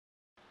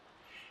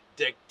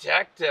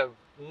detective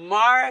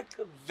Marc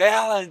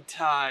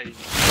Valentine.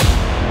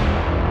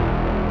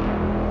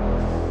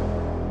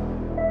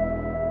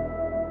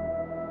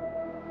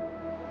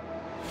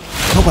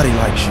 Nobody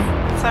likes you.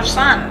 It's our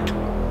son.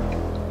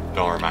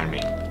 Don't remind me.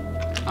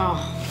 Oh.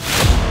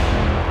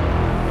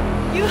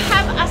 You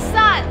have a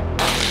son!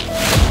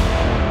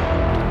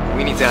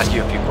 We need to ask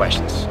you a few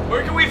questions.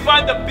 Where can we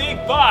find the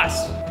big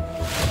boss?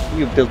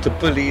 You built a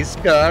police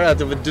car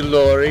out of a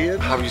DeLorean?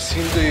 Have you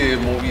seen the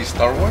movie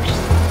Star Wars?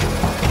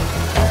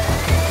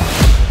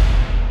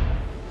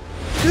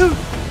 Dude!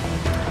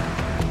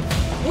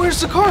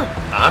 Where's the car?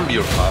 I'm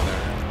your father.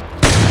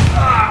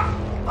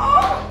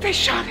 They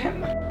shot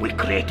him. We're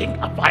creating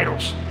a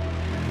virus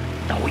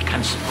that we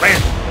can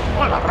spread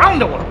all around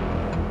the world.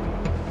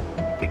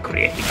 We're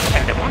creating a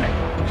pandemonium.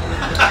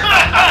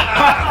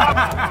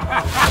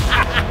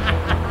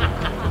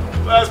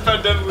 Last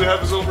pandemic we had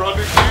was over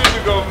 100 years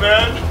ago,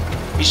 man.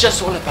 It's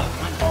just all about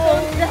money.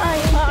 Don't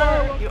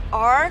die, you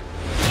are in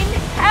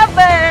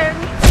heaven!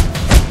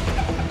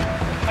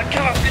 I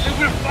cannot believe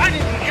we're fighting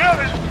in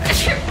heaven.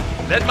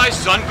 Let my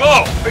son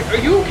go. Are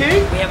you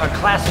okay? We have a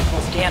classical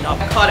stand-up.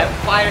 I caught it.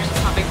 Fires or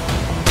something.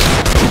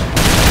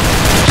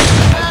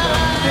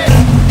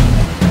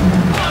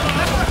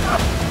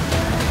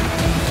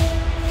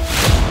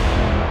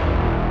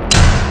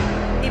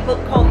 People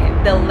call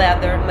him the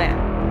Leather Man.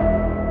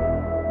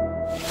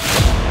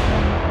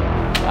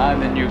 I'm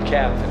the new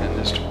captain in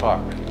this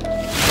department.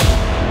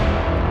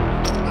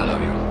 I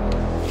love you.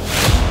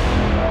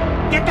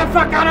 Get the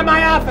fuck out of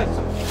my office!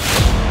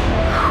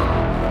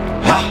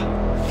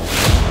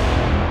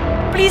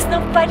 Please,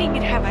 no fighting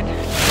in heaven.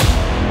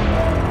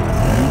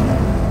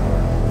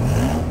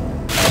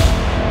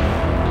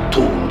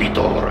 Two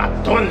little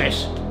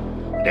ratones.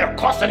 They're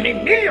costing me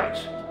millions.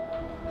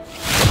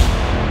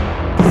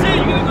 Say,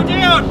 you're gonna go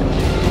down!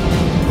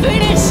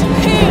 Finish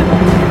him!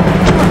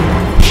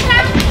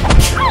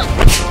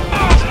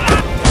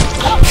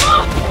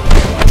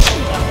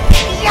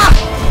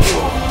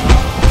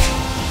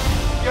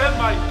 Get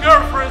my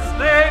girlfriend's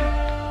name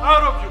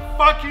out of your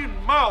fucking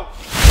mouth!